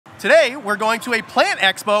Today, we're going to a plant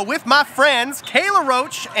expo with my friends, Kayla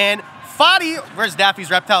Roach and Fadi. Where's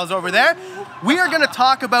Daffy's Reptiles over there? We are gonna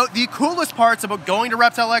talk about the coolest parts about going to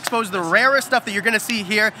Reptile Expos, the rarest stuff that you're gonna see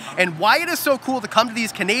here, and why it is so cool to come to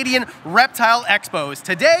these Canadian Reptile Expos.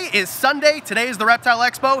 Today is Sunday, today is the Reptile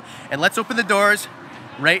Expo, and let's open the doors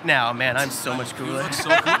right now. Man, I'm so much cooler. You look so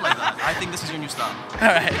cool like that. I think this is your new style. All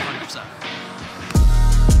right. 100%.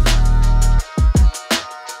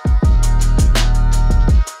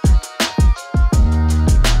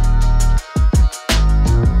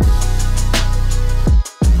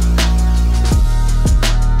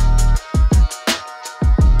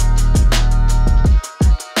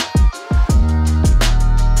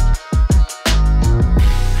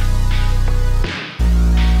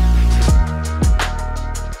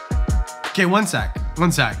 Okay, one sec.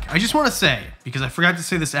 I just want to say, because I forgot to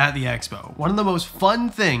say this at the expo, one of the most fun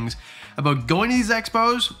things about going to these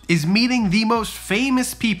expos is meeting the most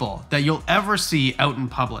famous people that you'll ever see out in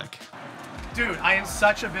public. Dude, I am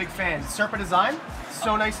such a big fan. Serpa Design,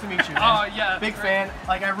 so nice to meet you. Oh, yeah. Big fan.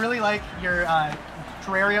 Like, I really like your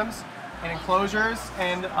terrariums and enclosures,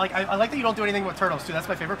 and like I like that you don't do anything with turtles too. That's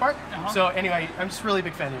my favorite part. So anyway, I'm just really a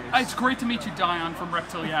big fan of yours. It's great to meet you, Dion from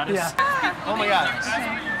Reptiles. Yeah. Oh my god.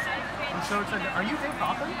 I'm so excited. Are you Dave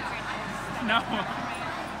Coffin? No.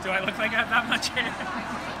 Do I look like I have that much hair?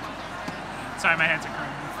 Sorry, my hands are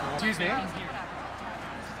curling. Excuse me.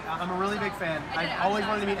 I'm a really big fan. I always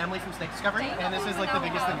wanted to meet Emily from Snake Discovery, and this is like the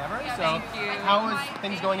biggest thing ever. So, how is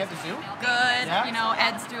things going at the zoo? Good. Yeah? You know,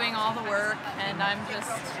 Ed's doing all the work, and I'm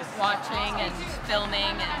just watching and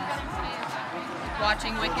filming and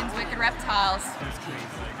watching Wickens Wicked Reptiles. It's crazy.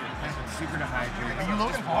 It's super dehydrated. Are you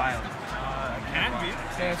Logan Paul? Wild. Can be.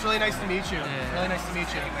 Yeah, it's really nice to meet you. Yeah. Really nice to meet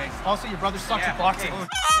you. Also, your brother sucks at boxing.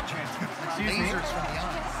 Excuse me.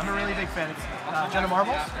 I'm a really big fan. It's Jenna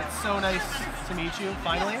Marbles. It's so nice to meet you,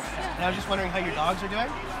 finally. And I was just wondering how your dogs are doing.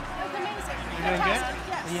 They're doing good?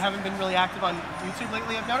 And you haven't been really active on YouTube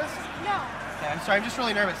lately, I've noticed? No. Yeah, I'm sorry, I'm just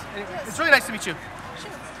really nervous. It's really nice to meet you.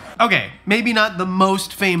 Okay, maybe not the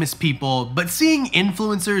most famous people, but seeing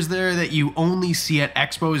influencers there that you only see at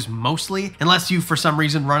expos mostly, unless you for some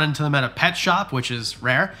reason run into them at a pet shop, which is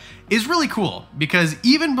rare, is really cool. Because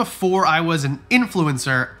even before I was an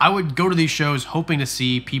influencer, I would go to these shows hoping to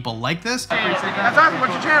see people like this. That's awesome.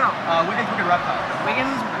 What's your channel? Wickens Wicked Reptiles.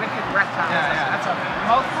 Wiggins Wicked Reptiles. Yeah, that's okay.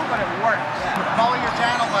 Mouthful, but it works. Follow your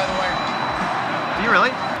channel, by the way. Do you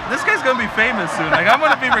really? This guy's gonna be famous soon. Like, I'm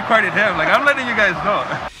gonna be recording him. Like, I'm letting you guys know.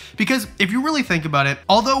 Because if you really think about it,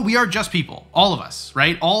 although we are just people, all of us,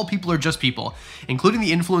 right? All people are just people, including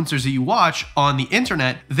the influencers that you watch on the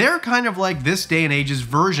internet, they're kind of like this day and age's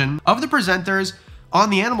version of the presenters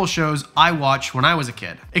on the animal shows I watched when I was a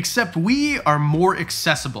kid. Except we are more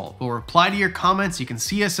accessible. We'll reply to your comments, you can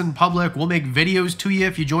see us in public, we'll make videos to you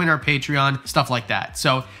if you join our Patreon, stuff like that.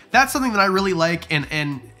 So that's something that I really like, and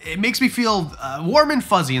it makes me feel warm and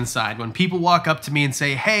fuzzy inside when people walk up to me and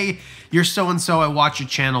say, hey, you're so-and-so, I watch your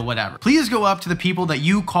channel, whatever. Please go up to the people that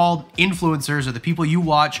you call influencers or the people you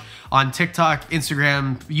watch on TikTok,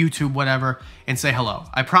 Instagram, YouTube, whatever, and say hello.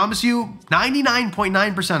 I promise you,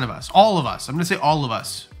 99.9% of us, all of us, I'm gonna say all of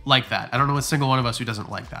us, like that. I don't know a single one of us who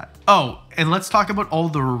doesn't like that. Oh, and let's talk about all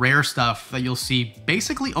the rare stuff that you'll see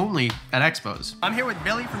basically only at expos. I'm here with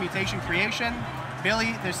Billy from Mutation Creation.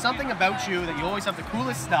 Billy, there's something about you that you always have the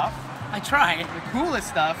coolest stuff. I try. The coolest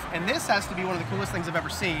stuff, and this has to be one of the coolest things I've ever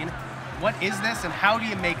seen. What is this, and how do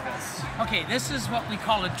you make this? Okay, this is what we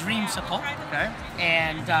call a dreamsicle. Okay.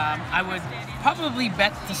 And I would probably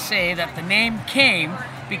bet to say that the name came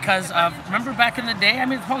because of, remember back in the day, I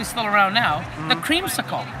mean, it's probably still around now, the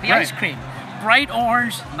creamsicle, the ice cream. Bright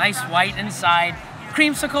orange, nice white inside.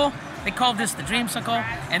 Creamsicle, they call this the dreamsicle,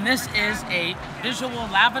 and this is a visual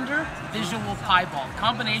lavender, visual piebald,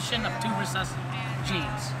 combination of two recessive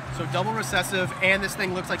genes. So double recessive, and this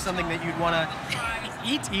thing looks like something that you'd want to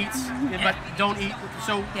eat, but don't eat.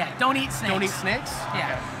 So yeah, don't eat snakes. Don't eat snakes?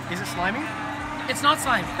 Yeah. Okay. Is it slimy? It's not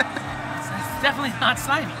slimy. it's definitely not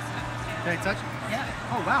slimy. Can I touch it? Yeah.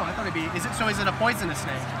 Oh wow, I thought it'd be. Is it a poisonous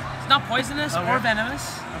snake? It's not poisonous or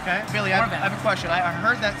venomous. Okay, Billy, I have a question. I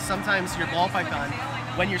heard that sometimes your ball python,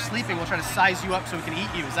 when you're sleeping, will try to size you up so it can eat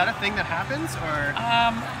you. Is that a thing that happens, or?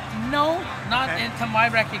 No, not to my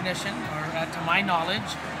recognition or to my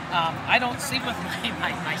knowledge. I don't sleep with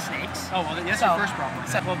my snakes. Oh, well, that's your first problem.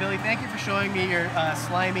 Well, Billy, thank you for showing me your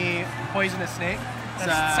slimy, poisonous snake.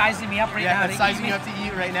 That's sizing me up right now. Yeah, that's sizing you up to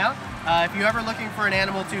eat right now. If you're ever looking for an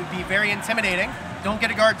animal to be very intimidating, don't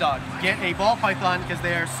get a guard dog. Get a ball python because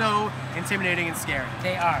they are so intimidating and scary.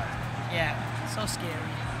 They are. Yeah, so scary.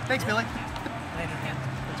 Thanks, Billy. Later, man.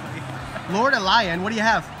 Lord of Lion, what do you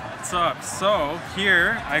have? What's up? So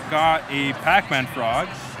here I got a Pac-Man frog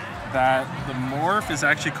that the morph is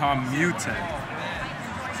actually called Mutant.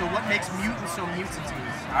 So what makes mutant so mutant to you?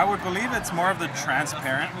 I would believe it's more of the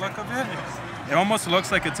transparent look of it. It almost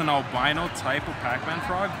looks like it's an albino type of Pac-Man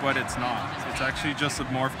frog, but it's not. It's actually just a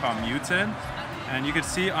morph called Mutant. And you can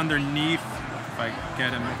see underneath, if I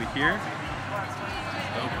get him over here.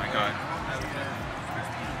 Oh my god.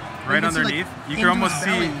 Right underneath, you can almost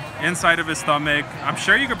see inside of his stomach. I'm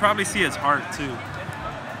sure you could probably see his heart too.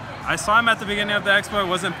 I saw him at the beginning of the expo. I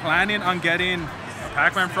wasn't planning on getting a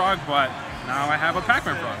Pac-Man frog, but now I have a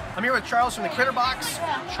Pac-Man frog. I'm here with Charles from the Critter Box.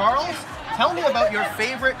 Charles, tell me about your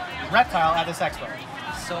favorite reptile at this expo.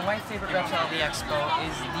 So my favorite reptile at the expo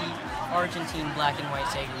is the Argentine black and white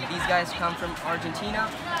tiger. These guys come from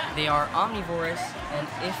Argentina. They are omnivorous, and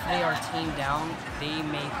if they are tamed down, they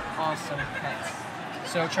make awesome pets.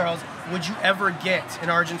 So Charles, would you ever get an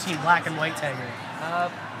Argentine black and white tiger?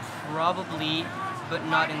 Probably, but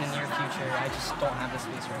not in the near future. I just don't have the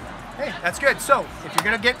space right now. Hey, that's good. So if you're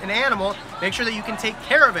gonna get an animal, make sure that you can take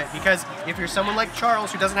care of it, because if you're someone like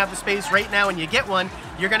Charles who doesn't have the space right now and you get one,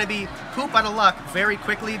 you're gonna be poop out of luck very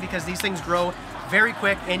quickly, because these things grow very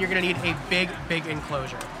quick and you're gonna need a big, big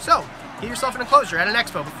enclosure. So get yourself an enclosure at an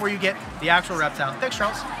expo before you get the actual reptile. Thanks,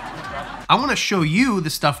 Charles. I wanna show you the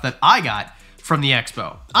stuff that I got from the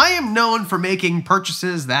expo. I am known for making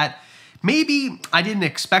purchases that maybe I didn't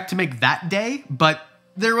expect to make that day, but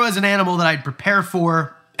there was an animal that I'd prepare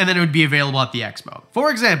for and then it would be available at the expo.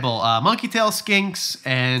 For example, monkey tail skinks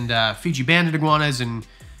and Fiji banded iguanas and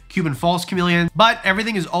Cuban false chameleons, but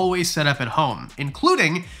everything is always set up at home,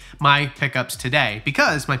 including my pickups today,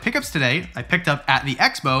 because my pickups today I picked up at the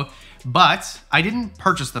expo, but I didn't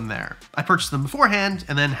purchase them there. I purchased them beforehand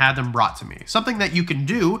and then had them brought to me. Something that you can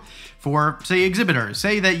do for, say, exhibitors.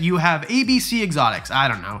 Say that you have ABC Exotics. I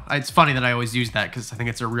don't know. It's funny that I always use that because I think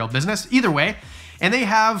it's a real business. Either way, and they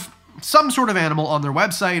have some sort of animal on their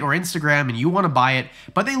website or Instagram and you want to buy it,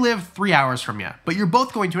 but they live 3 hours from you. But you're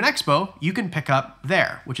both going to an expo, you can pick up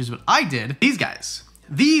there, which is what I did. These guys.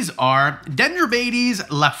 These are Dendrobates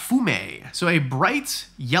lafume. So a bright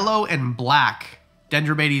yellow and black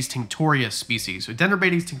Dendrobates tinctorius species. So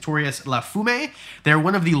Dendrobates tinctorius lafume, they're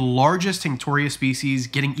one of the largest tinctorius species,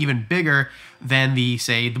 getting even bigger than the,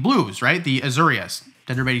 say, the blues, right? The azurius,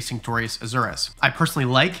 Dendrobates tinctorius azurus. I personally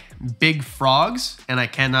like big frogs, and I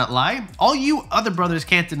cannot lie. All you other brothers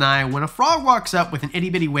can't deny when a frog walks up with an itty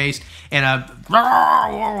bitty waist and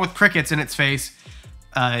a with crickets in its face,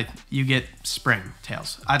 you get spring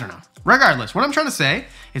tails. I don't know. Regardless, what I'm trying to say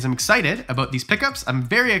is I'm excited about these pickups. I'm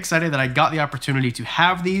very excited that I got the opportunity to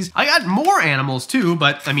have these. I got more animals too,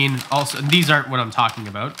 but I mean, also, these aren't what I'm talking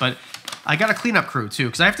about, but I got a cleanup crew too,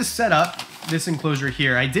 because I have to set up this enclosure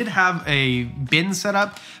here. I did have a bin set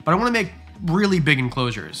up, but I want to make really big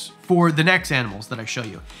enclosures for the next animals that I show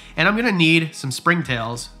you. And I'm gonna need some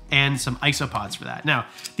springtails and some isopods for that. Now,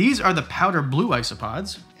 these are the powder blue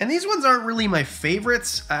isopods, and these ones aren't really my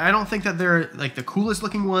favorites. I don't think that they're like the coolest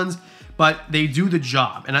looking ones, but they do the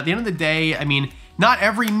job. And at the end of the day, I mean, not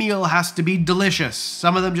every meal has to be delicious.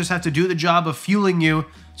 Some of them just have to do the job of fueling you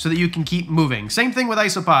so that you can keep moving. Same thing with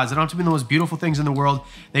isopods. They don't have to be the most beautiful things in the world.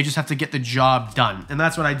 They just have to get the job done. And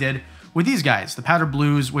that's what I did with these guys, the powder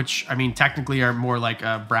blues, which I mean, technically are more like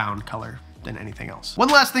a brown color than anything else. One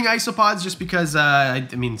last thing, isopods, just because, I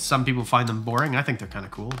mean, some people find them boring. I think they're kind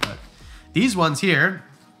of cool, but these ones here,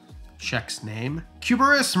 check's name,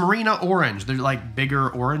 Cuberus marina orange. They're like bigger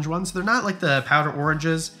orange ones. They're not like the powder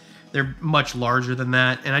oranges. They're much larger than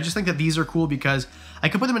that. And I just think that these are cool because I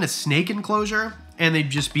could put them in a snake enclosure and they'd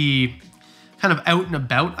just be kind of out and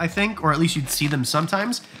about, I think, or at least you'd see them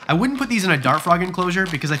sometimes. I wouldn't put these in a dart frog enclosure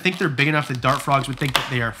because I think they're big enough that dart frogs would think that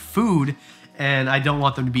they are food, and I don't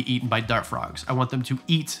want them to be eaten by dart frogs. I want them to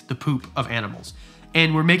eat the poop of animals.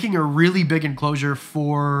 And we're making a really big enclosure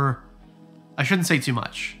for, I shouldn't say too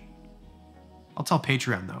much. I'll tell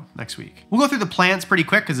Patreon though next week. We'll go through the plants pretty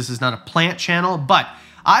quick because this is not a plant channel, but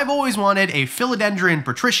I've always wanted a Philodendron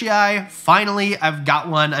patricii. Finally, I've got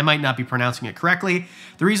one. I might not be pronouncing it correctly.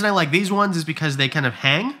 The reason I like these ones is because they kind of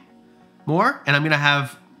hang more, and I'm gonna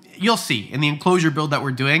have, you'll see in the enclosure build that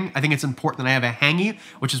we're doing, I think it's important that I have a hangy,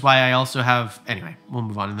 which is why I also have, anyway, we'll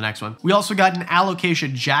move on to the next one. We also got an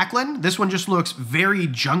Alocasia Jacqueline. This one just looks very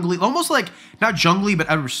jungly, almost like, not jungly, but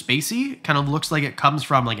outer spacey. Kind of looks like it comes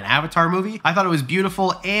from like an Avatar movie. I thought it was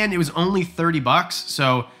beautiful, and it was only 30 bucks,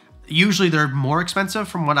 so usually they're more expensive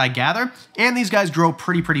from what I gather, and these guys grow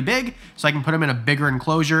pretty big, so I can put them in a bigger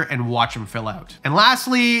enclosure and watch them fill out. And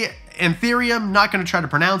lastly, Anthurium, not gonna try to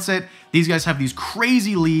pronounce it. These guys have these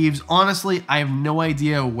crazy leaves. Honestly, I have no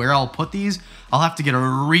idea where I'll put these. I'll have to get a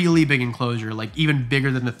really big enclosure, like even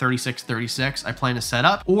bigger than the 3636 I plan to set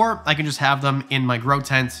up, or I can just have them in my grow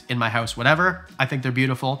tent, in my house, whatever. I think they're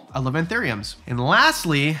beautiful. I love Anthuriums. And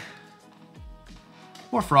lastly,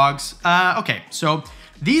 more frogs. Okay, so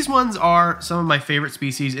these ones are some of my favorite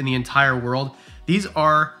species in the entire world. These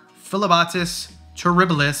are Phyllobatis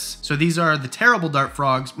terribilis. So these are the terrible dart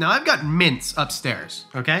frogs. Now I've got mints upstairs,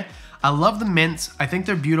 okay? I love the mints. I think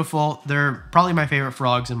they're beautiful. They're probably my favorite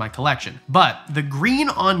frogs in my collection. But the green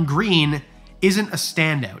on green isn't a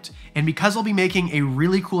standout. And because I'll be making a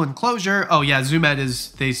really cool enclosure, oh yeah, Zoomed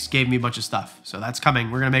they gave me a bunch of stuff. So that's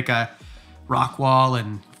coming. We're gonna make a rock wall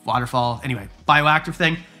and waterfall. Anyway, bioactive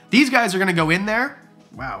thing. These guys are gonna go in there.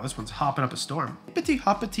 Wow, this one's hopping up a storm. Hippity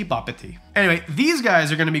hoppity boppity. Anyway, these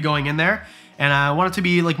guys are gonna be going in there, and I want it to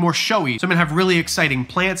be like more showy. So I'm gonna have really exciting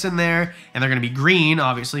plants in there, and they're gonna be green,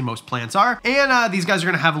 obviously most plants are. And these guys are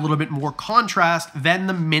gonna have a little bit more contrast than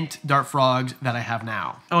the mint dart frogs that I have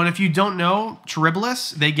now. Oh, and if you don't know,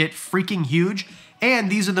 terribilis, they get freaking huge,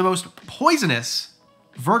 and these are the most poisonous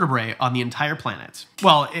vertebrate on the entire planet.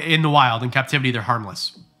 Well, in the wild, in captivity, they're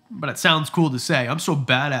harmless. But it sounds cool to say. I'm so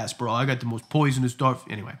badass, bro. I got the most poisonous dart.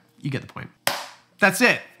 Anyway, you get the point. That's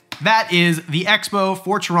it. That is the expo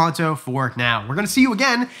for Toronto for now. We're gonna see you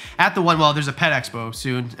again at the one, well, there's a pet expo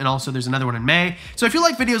soon, and also there's another one in May. So if you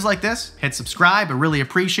like videos like this, hit subscribe. I really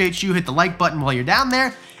appreciate you. Hit the like button while you're down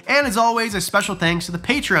there. And as always, a special thanks to the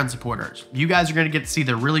Patreon supporters. You guys are gonna get to see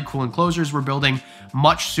the really cool enclosures we're building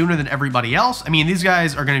much sooner than everybody else. I mean, these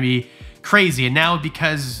guys are gonna be crazy. And now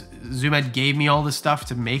because Zoomed gave me all this stuff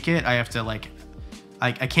to make it, I have to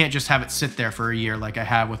I can't just have it sit there for a year like I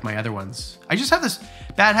have with my other ones. I just have this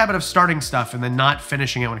bad habit of starting stuff and then not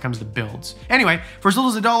finishing it when it comes to builds. Anyway, for as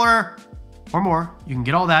little as $1 or more, you can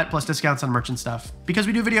get all that plus discounts on merch and stuff. Because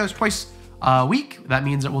we do videos twice a week, that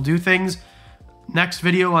means that we'll do things next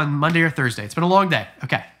video on Monday or Thursday. It's been a long day.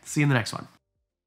 Okay, see you in the next one.